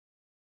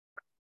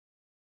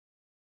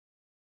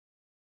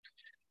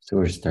So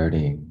we're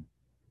starting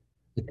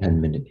a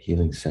 10-minute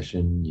healing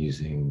session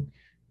using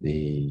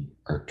the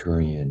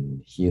Arcturian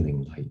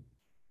healing light.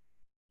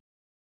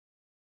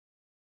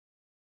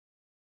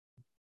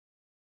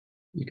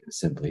 You can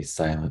simply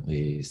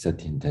silently set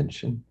the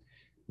intention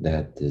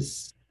that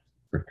this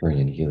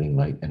Arcturian healing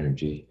light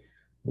energy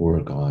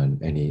work on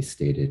any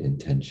stated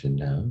intention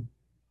now,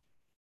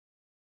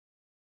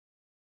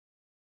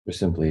 or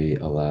simply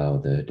allow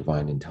the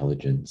divine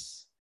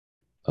intelligence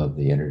of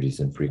the energies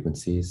and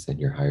frequencies and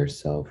your higher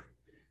self,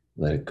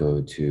 let it go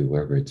to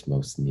wherever it's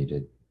most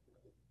needed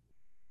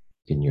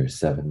in your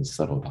seven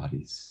subtle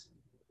bodies: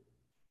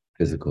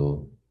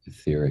 physical,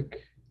 etheric,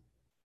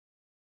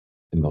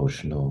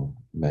 emotional,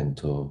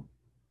 mental,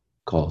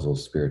 causal,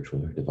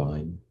 spiritual, or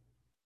divine.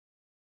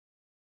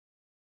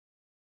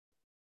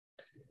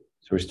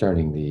 So we're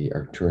starting the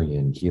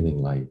Arcturian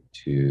healing light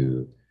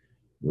to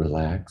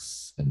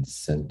relax and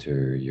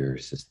center your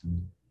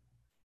system.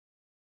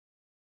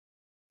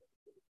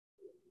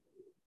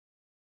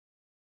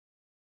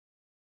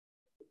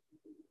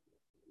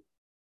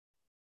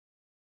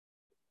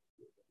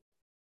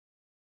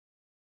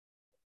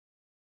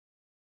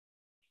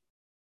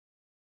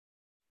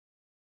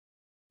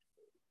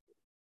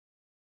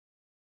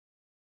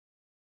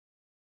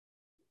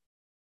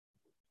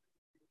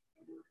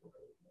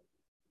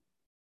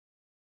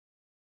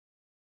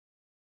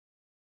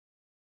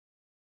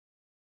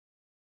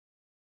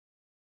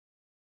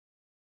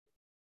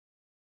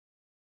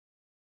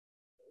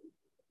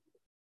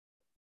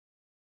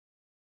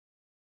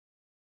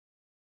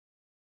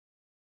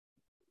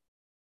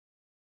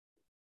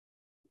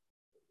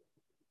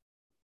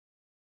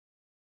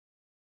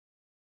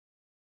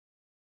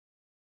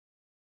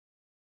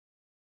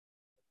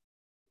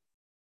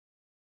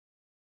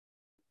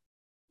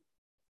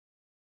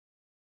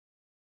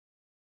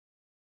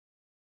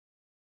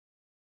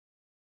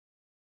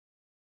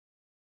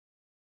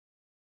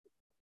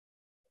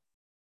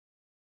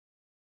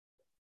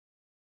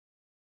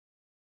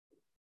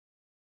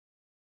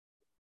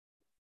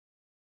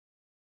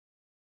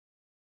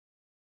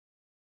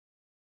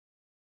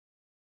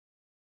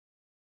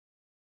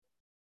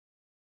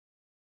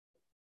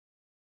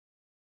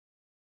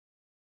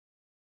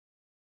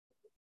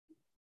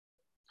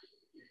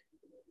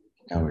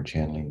 Now we're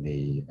channeling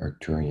the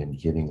Arcturian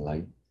healing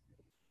light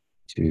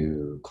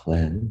to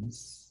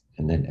cleanse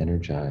and then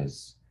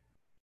energize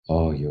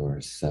all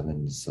your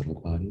seven subtle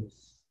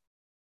bodies: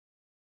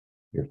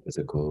 your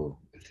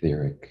physical,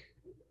 etheric,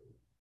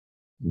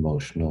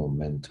 emotional,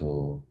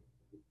 mental,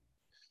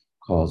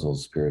 causal,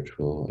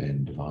 spiritual,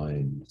 and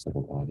divine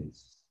subtle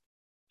bodies.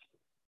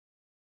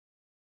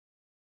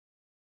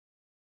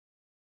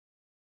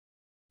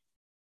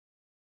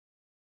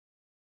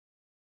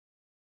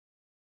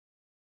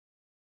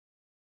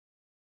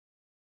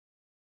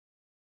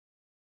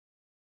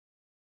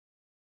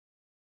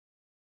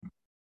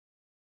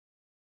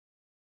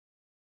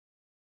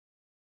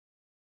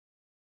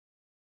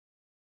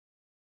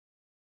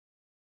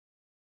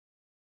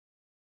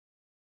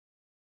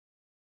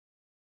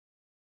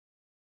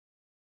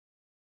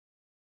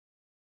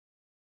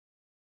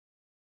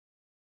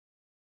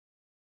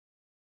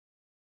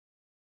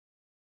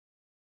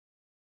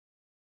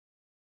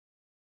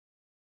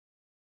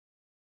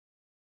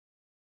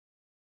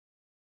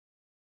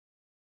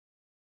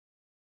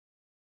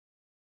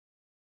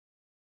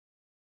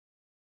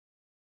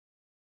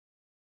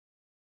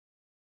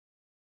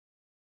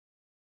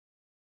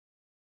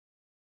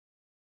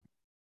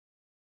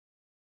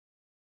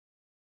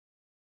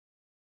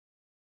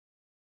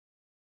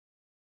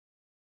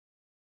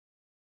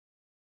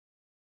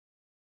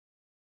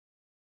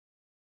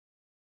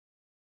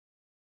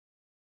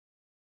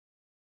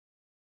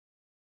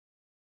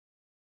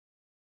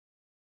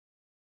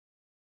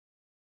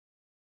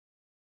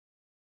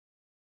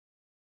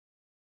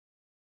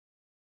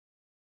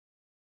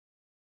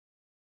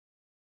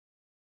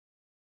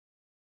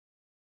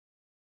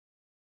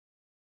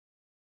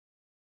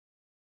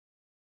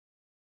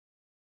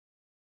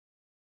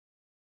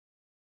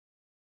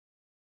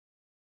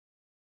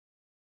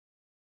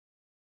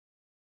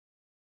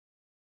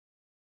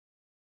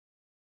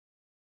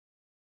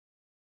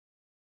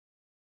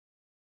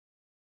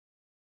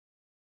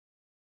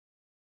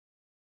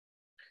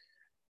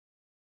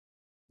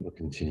 We're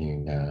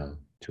continuing now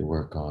to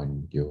work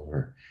on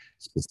your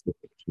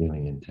specific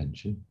healing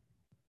intention.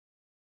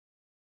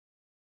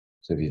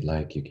 So if you'd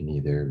like, you can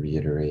either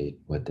reiterate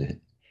what the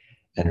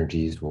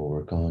energies will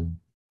work on,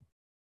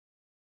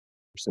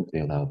 or simply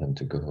allow them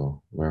to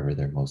go wherever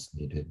they're most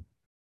needed.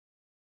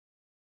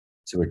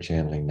 So we're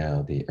channeling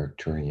now the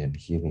Arcturian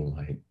healing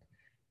light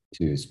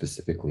to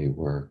specifically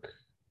work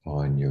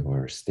on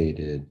your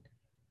stated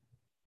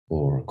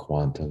or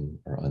quantum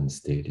or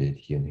unstated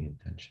healing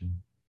intention.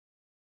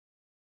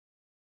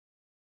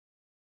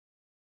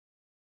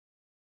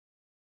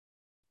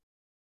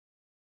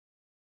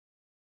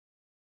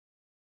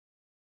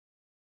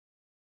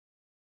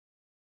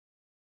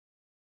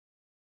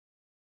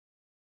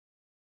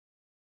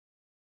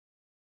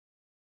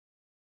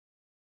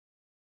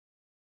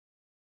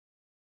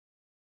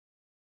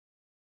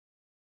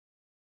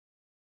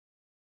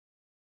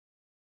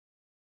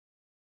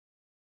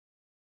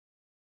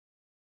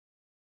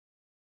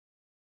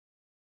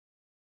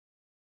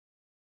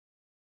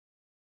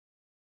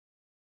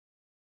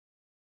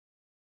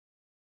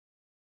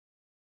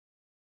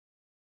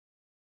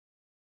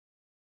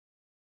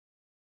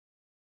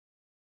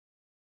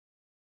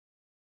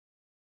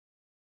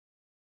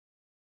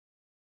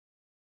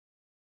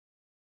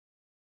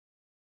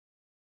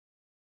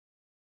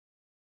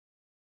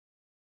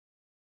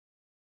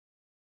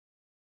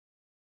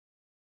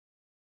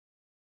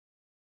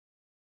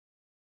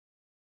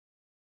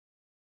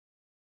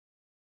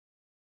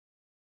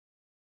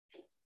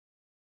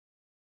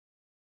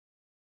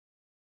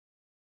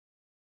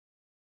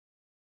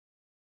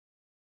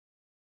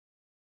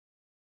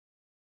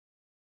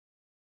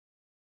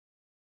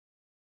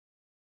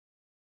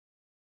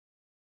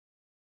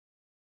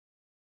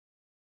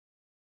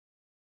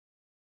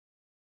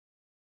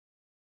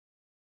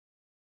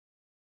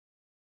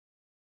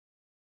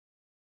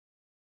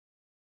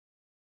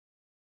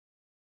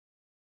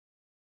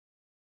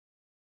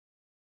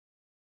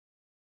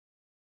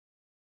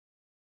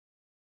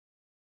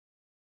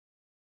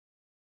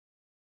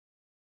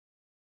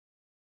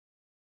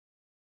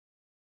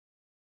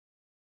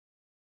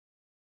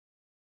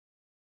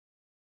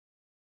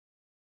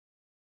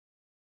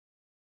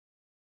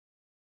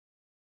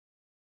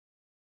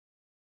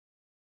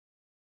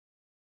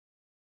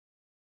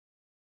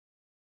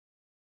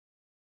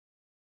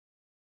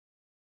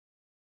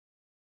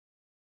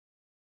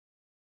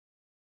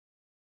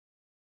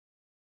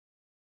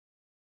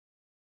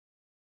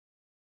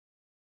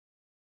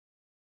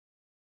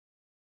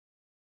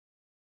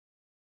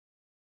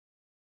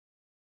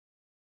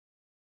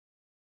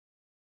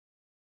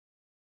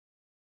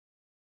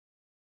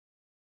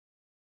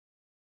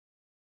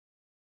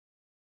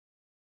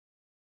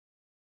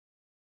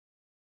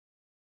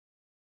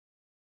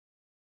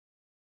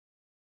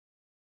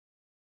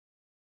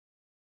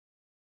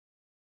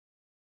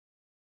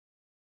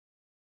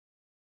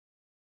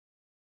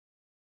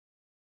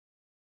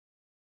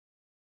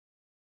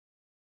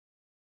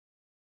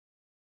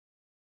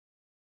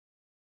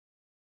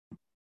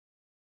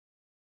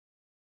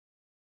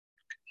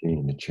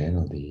 Continuing to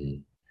channel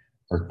the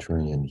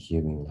Arcturian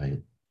healing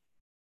light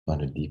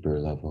on a deeper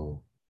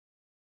level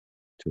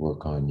to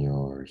work on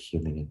your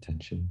healing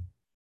intention.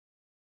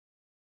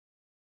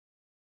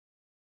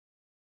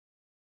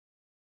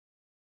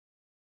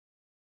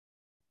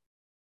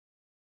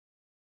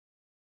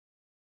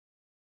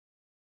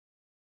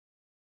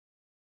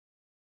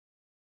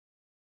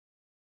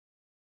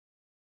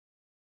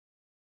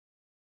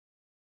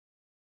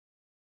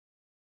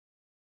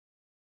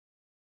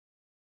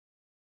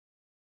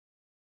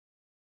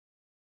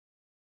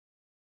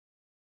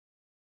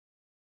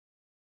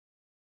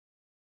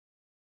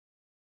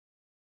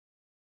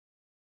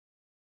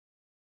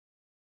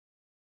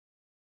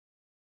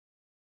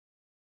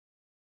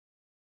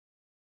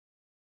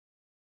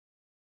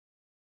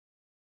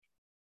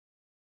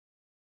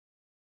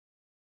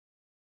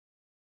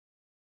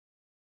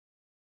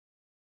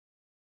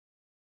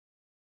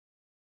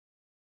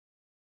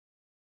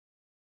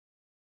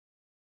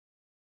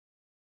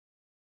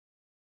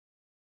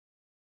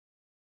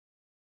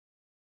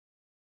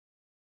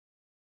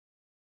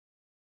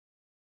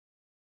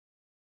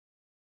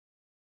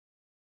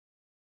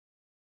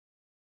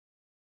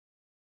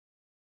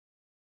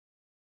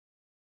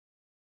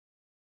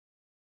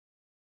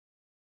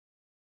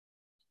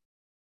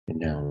 And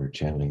now we're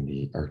channeling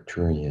the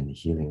Arcturian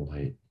healing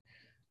light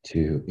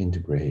to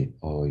integrate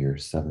all your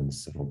seven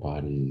subtle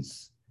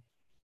bodies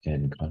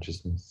and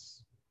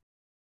consciousness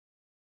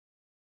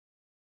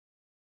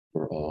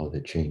for all the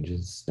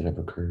changes that have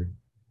occurred.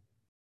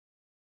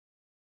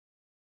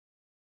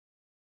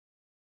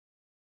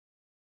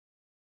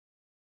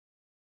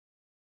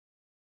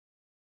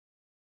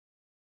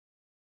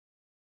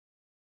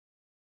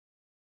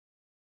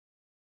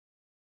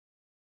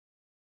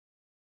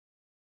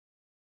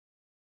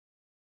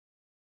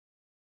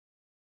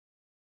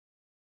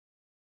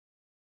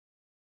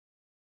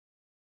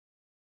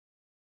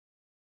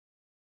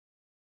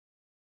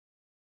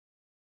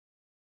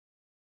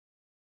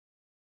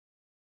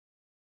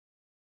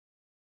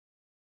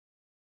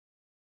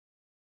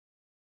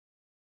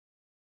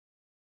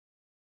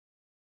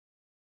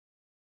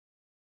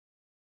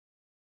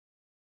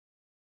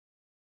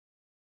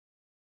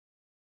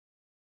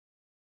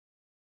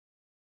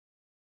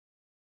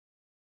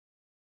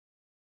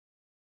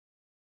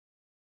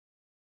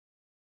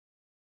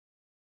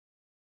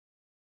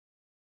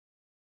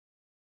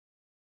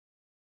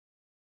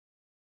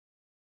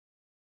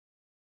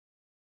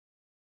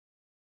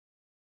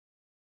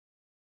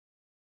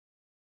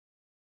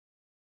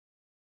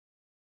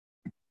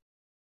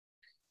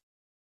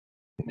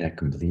 And that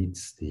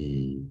completes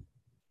the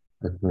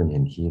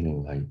Arcturian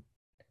healing light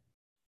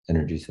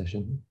energy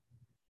session.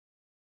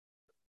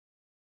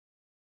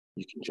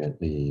 You can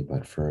gently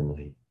but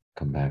firmly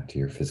come back to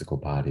your physical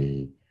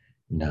body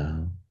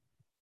now,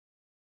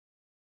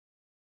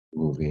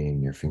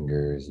 moving your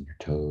fingers and your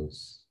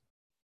toes,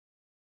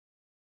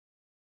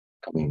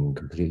 coming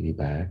completely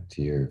back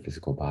to your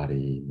physical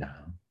body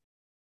now.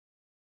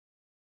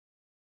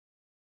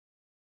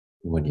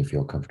 When you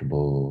feel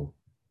comfortable,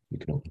 you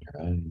can open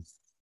your eyes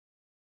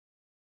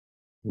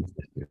and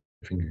snap your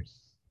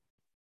fingers.